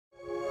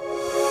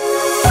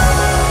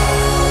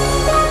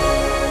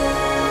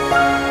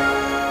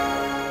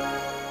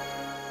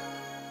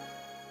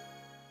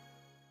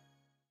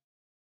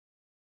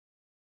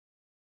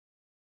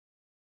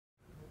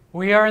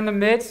We are in the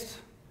midst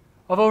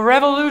of a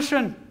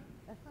revolution,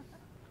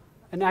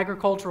 an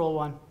agricultural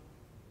one.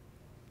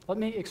 Let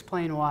me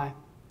explain why.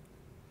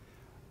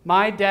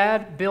 My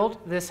dad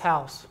built this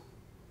house.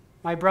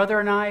 My brother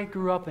and I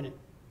grew up in it.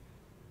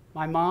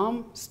 My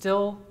mom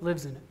still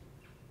lives in it.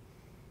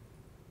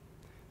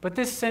 But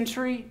this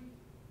century,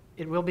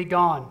 it will be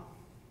gone.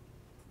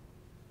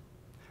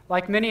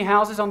 Like many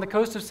houses on the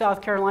coast of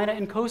South Carolina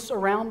and coasts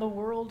around the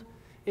world,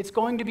 it's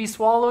going to be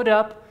swallowed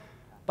up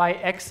by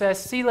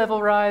excess sea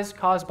level rise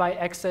caused by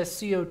excess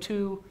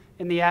CO2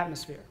 in the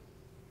atmosphere.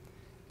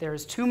 There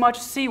is too much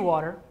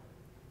seawater,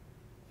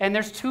 and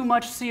there's too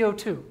much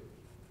CO2.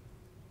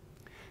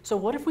 So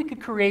what if we could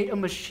create a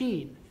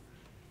machine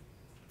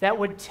that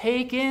would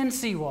take in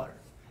seawater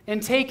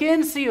and take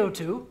in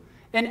CO2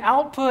 and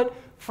output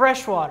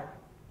fresh water,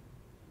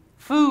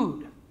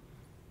 food,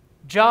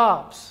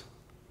 jobs,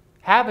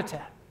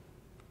 habitat?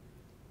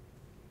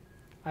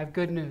 I have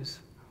good news.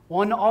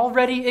 One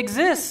already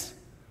exists.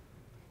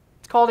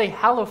 It's called a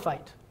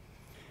halophyte.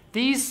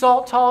 These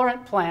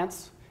salt-tolerant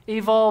plants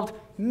evolved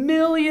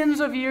millions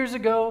of years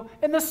ago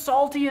in the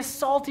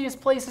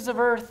saltiest places of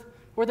Earth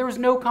where there was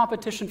no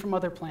competition from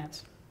other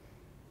plants.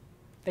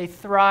 They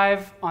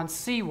thrive on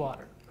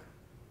seawater.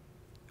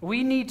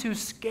 We need to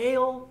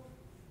scale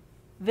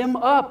them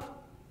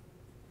up.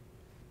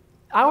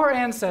 Our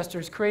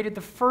ancestors created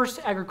the first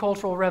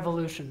agricultural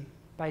revolution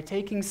by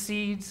taking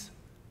seeds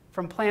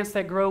from plants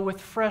that grow with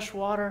fresh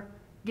water,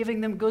 giving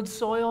them good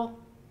soil,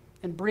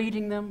 and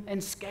breeding them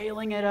and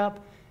scaling it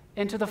up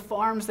into the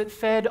farms that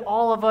fed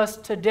all of us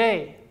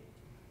today.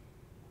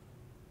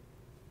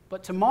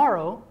 But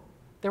tomorrow,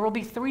 there will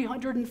be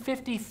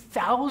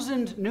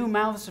 350,000 new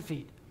mouths to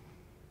feed.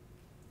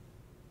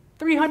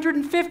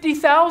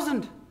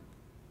 350,000!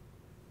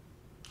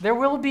 There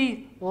will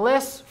be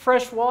less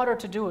fresh water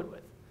to do it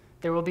with.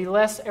 There will be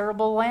less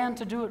arable land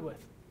to do it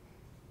with.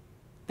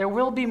 There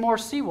will be more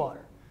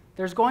seawater.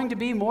 There's going to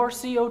be more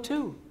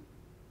CO2.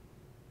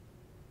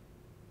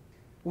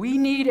 We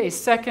need a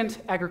second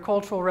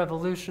agricultural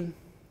revolution,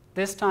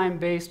 this time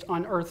based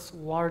on Earth's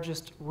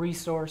largest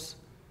resource,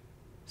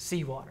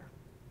 seawater.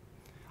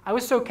 I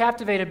was so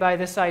captivated by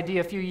this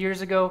idea a few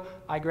years ago,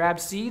 I grabbed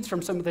seeds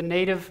from some of the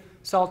native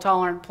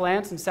salt-tolerant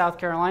plants in South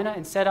Carolina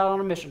and set out on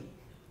a mission.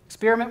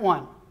 Experiment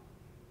 1.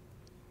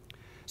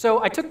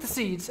 So I took the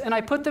seeds and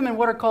I put them in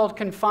what are called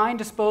confined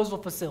disposal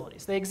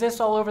facilities. They exist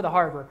all over the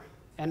harbor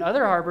and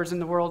other harbors in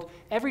the world.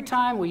 Every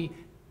time we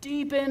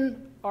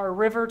deepen our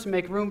river to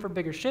make room for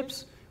bigger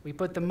ships, we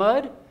put the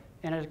mud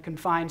in a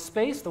confined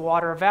space, the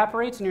water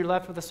evaporates, and you're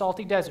left with a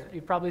salty desert.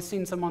 You've probably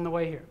seen some on the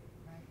way here.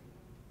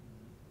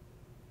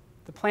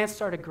 The plants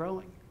started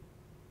growing,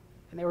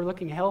 and they were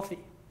looking healthy.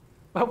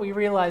 But we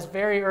realized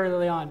very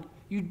early on,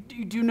 you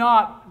do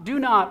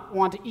not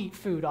want to eat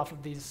food off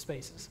of these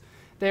spaces.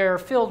 They're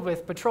filled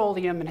with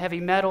petroleum and heavy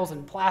metals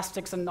and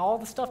plastics and all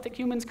the stuff that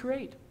humans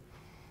create.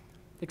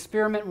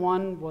 Experiment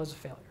 1 was a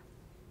failure.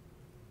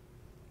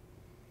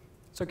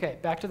 It's okay,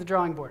 back to the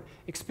drawing board.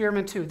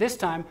 Experiment 2, this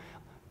time,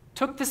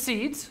 took the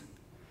seeds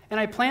and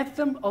I planted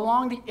them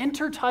along the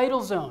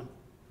intertidal zone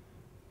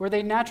where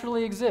they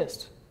naturally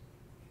exist.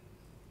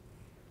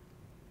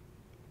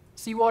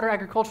 Seawater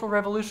agricultural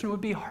revolution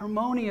would be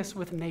harmonious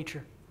with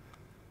nature.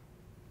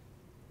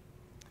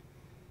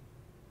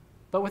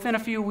 But within a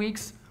few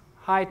weeks,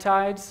 high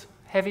tides,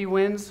 heavy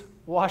winds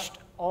washed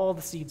all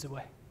the seeds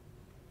away.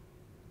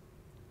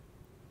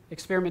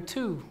 Experiment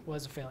 2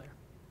 was a failure.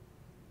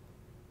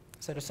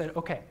 So I said,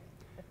 okay,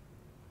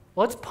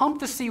 let's pump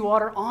the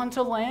seawater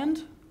onto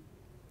land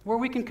where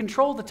we can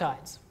control the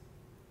tides.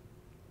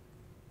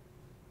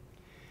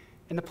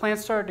 And the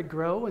plants started to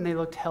grow, and they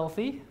looked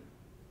healthy,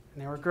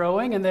 and they were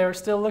growing, and they were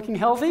still looking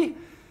healthy.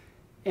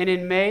 And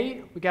in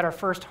May, we got our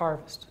first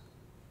harvest.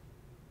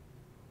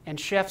 And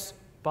chefs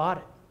bought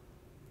it,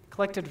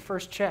 collected a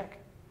first check,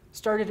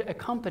 started a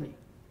company.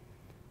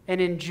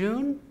 And in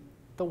June,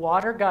 the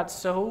water got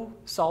so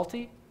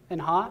salty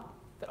and hot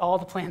that all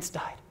the plants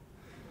died.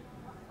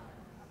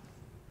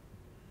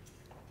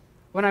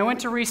 When I went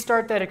to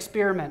restart that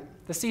experiment,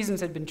 the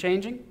seasons had been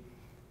changing,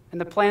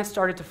 and the plants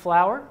started to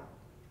flower.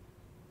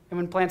 And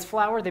when plants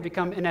flower, they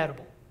become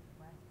inedible.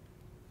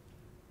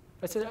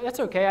 I said, that's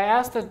okay. I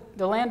asked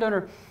the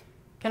landowner,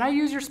 can I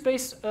use your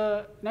space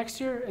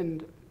next year?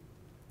 And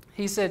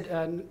he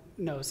said,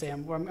 no,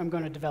 Sam, I'm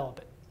going to develop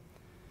it.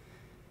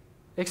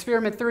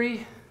 Experiment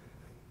 3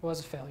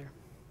 was a failure.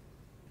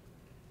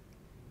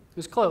 It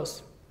was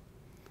close.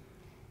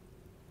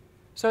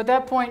 So at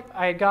that point,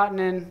 I had gotten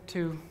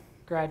into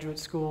graduate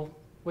school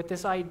with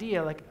this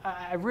idea, like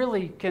I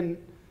really can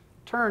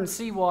turn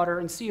seawater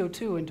and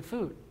CO2 into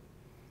food.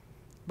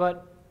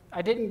 But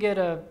I didn't get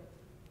a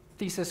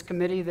thesis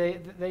committee.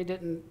 They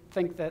didn't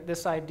think that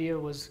this idea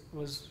was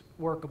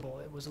workable.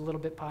 It was a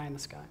little bit pie in the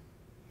sky.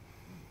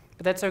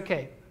 But that's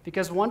okay,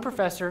 because one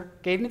professor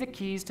gave me the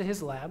keys to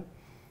his lab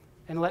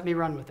and let me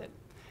run with it.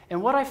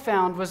 And what I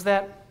found was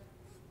that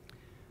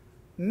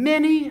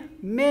many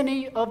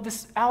of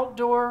the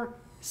outdoor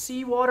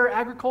Seawater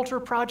agriculture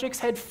projects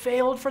had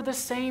failed for the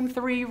same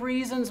 3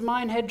 reasons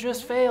mine had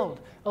just failed.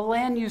 A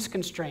land use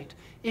constraint.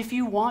 If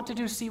you want to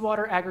do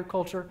seawater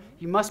agriculture,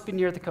 you must be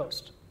near the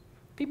coast.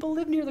 People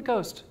live near the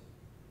coast.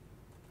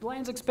 The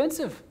land's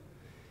expensive.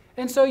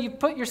 And so you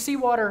put your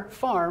seawater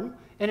farm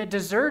in a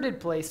deserted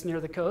place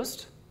near the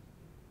coast.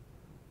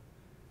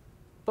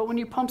 But when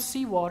you pump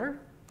seawater,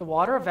 the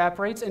water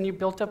evaporates and you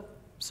built up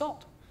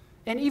salt.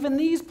 And even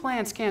these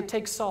plants can't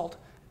take salt,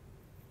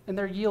 and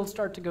their yields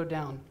start to go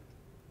down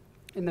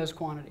in those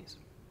quantities.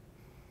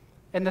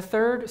 And the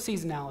third,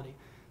 seasonality.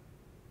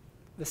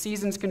 The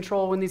seasons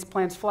control when these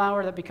plants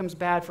flower. That becomes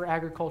bad for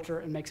agriculture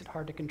and makes it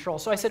hard to control.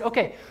 So I said,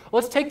 okay,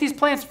 let's take these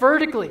plants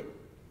vertically.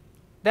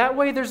 That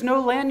way there's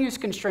no land use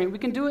constraint. We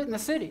can do it in the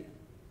city.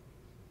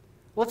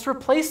 Let's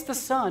replace the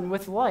sun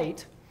with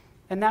light,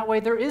 and that way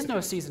there is no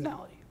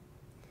seasonality.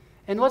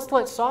 And let's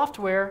let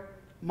software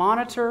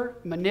monitor,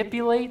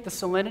 manipulate the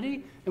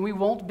salinity, and we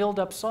won't build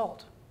up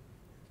salt.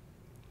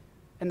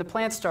 And the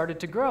plants started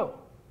to grow.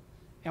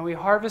 And we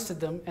harvested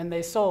them, and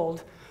they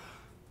sold.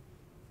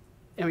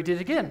 And we did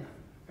it again.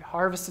 We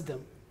harvested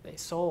them. They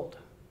sold.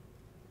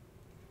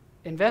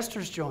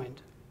 Investors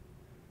joined.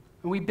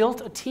 And we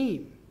built a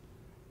team.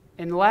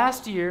 And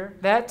last year,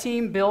 that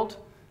team built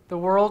the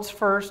world's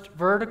first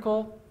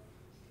vertical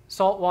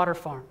saltwater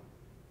farm.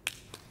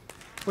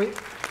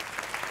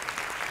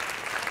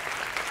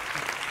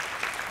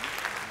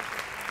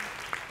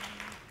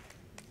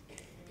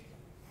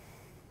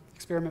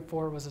 Experiment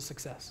 4 was a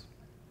success.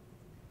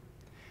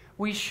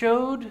 We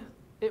showed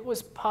it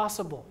was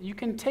possible. You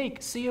can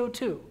take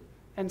CO2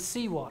 and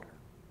seawater,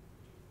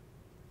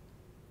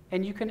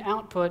 and you can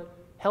output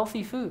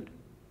healthy food,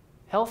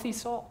 healthy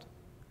salt,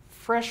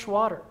 fresh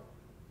water,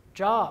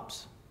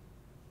 jobs.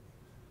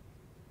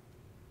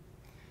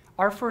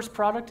 Our first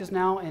product is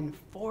now in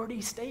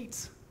 40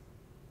 states.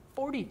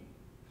 40.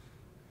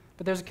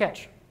 But there's a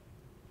catch.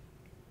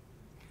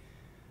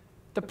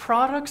 The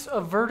products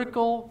of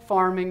vertical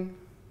farming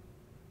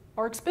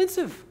are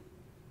expensive.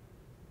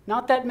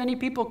 Not that many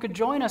people could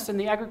join us in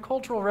the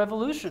agricultural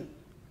revolution.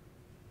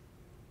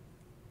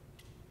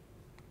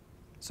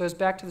 So it's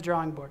back to the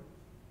drawing board.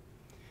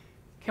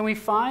 Can we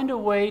find a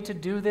way to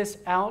do this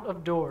out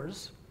of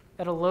doors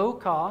at a low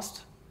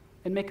cost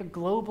and make a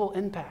global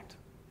impact?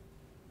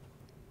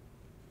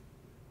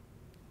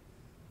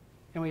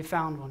 And we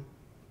found one.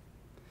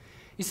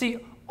 You see,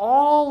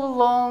 all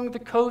along the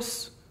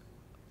coasts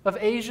of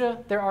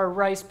Asia, there are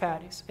rice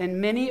paddies, and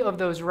many of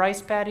those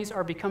rice paddies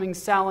are becoming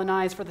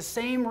salinized for the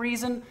same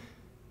reason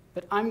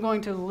that I'm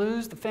going to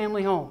lose the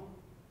family home.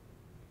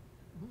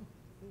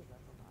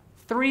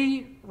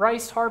 3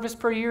 rice harvests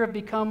per year have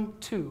become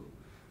 2,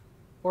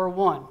 or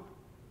 1,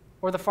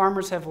 or the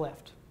farmers have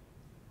left.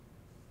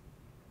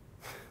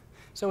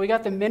 So we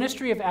got the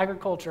Ministry of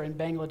Agriculture in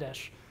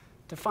Bangladesh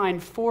to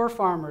find 4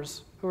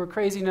 farmers who were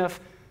crazy enough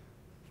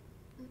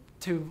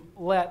to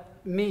let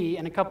me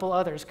and a couple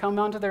others come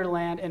onto their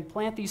land and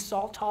plant these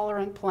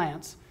salt-tolerant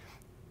plants,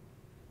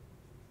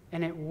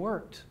 and it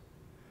worked.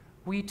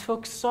 We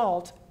took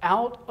salt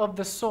out of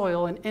the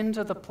soil and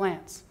into the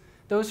plants.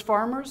 Those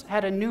farmers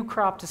had a new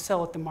crop to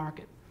sell at the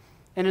market,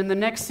 and in the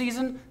next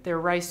season, their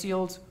rice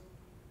yields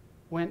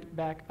went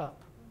back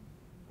up.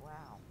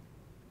 Wow.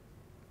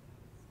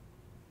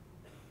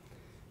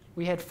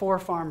 We had 4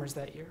 farmers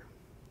that year.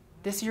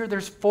 This year,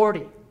 there's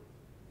 40. Wow.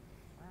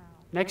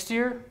 Next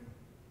year,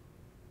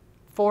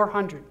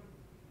 400.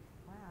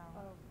 Wow.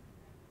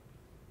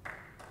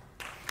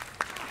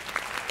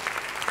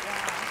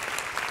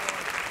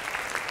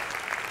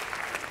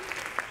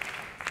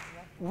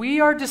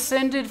 We are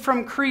descended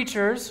from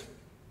creatures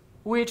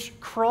which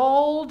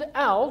crawled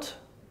out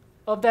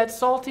of that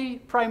salty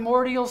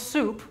primordial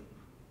soup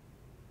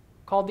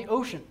called the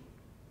ocean.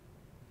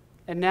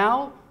 And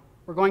now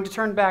we're going to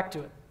turn back to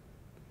it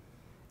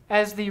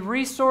as the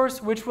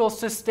resource which will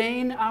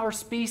sustain our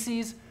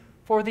species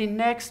for the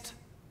next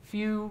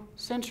few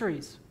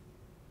centuries.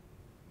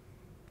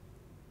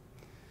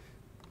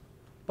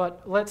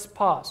 But let's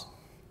pause.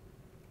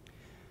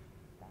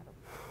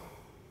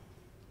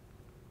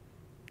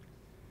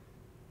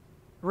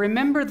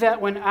 Remember that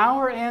when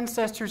our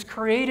ancestors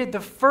created the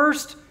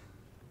first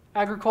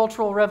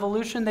agricultural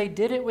revolution, they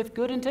did it with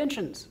good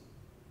intentions.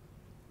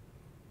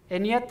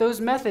 And yet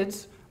those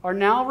methods are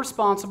now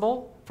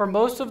responsible for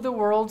most of the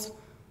world's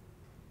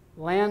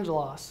land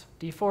loss,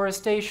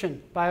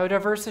 deforestation,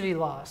 biodiversity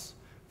loss,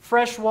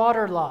 fresh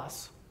water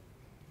loss.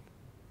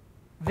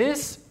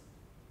 This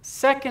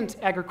second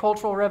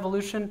agricultural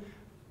revolution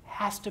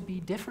has to be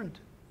different.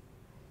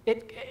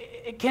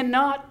 It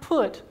cannot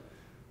put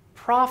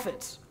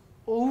profits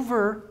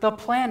over the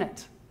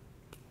planet.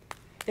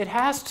 It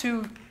has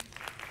to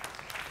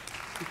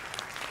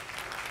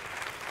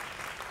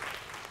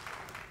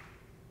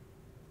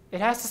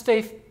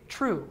stay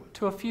true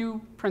to a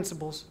few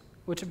principles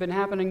which have been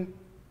happening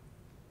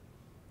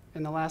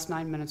in the last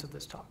 9 minutes of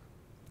this talk.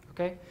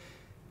 Okay?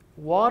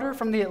 Water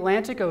from the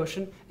Atlantic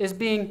Ocean is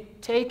being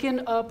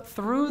taken up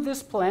through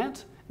this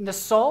plant, and the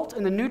salt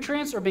and the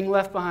nutrients are being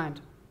left behind.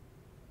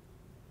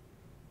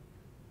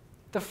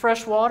 the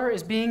fresh water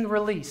is being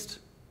released.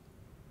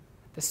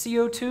 The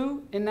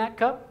CO2 in that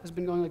cup has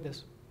been going like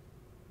this.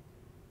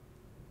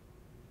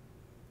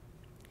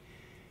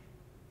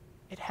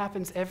 It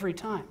happens every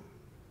time.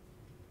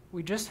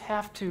 We just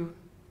have to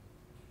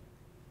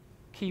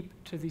keep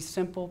to these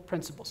simple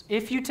principles.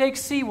 If you take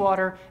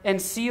seawater and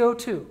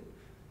CO2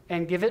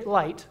 and give it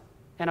light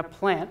and a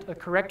plant, a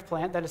correct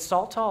plant that is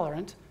salt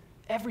tolerant,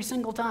 every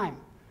single time,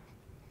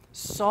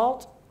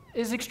 salt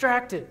is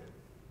extracted.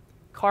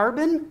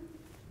 Carbon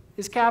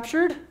is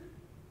captured.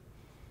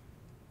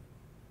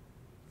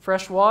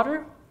 Fresh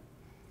water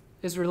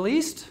is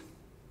released.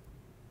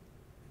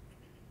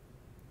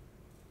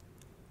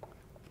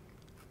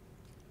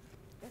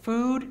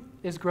 Food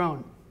is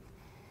grown.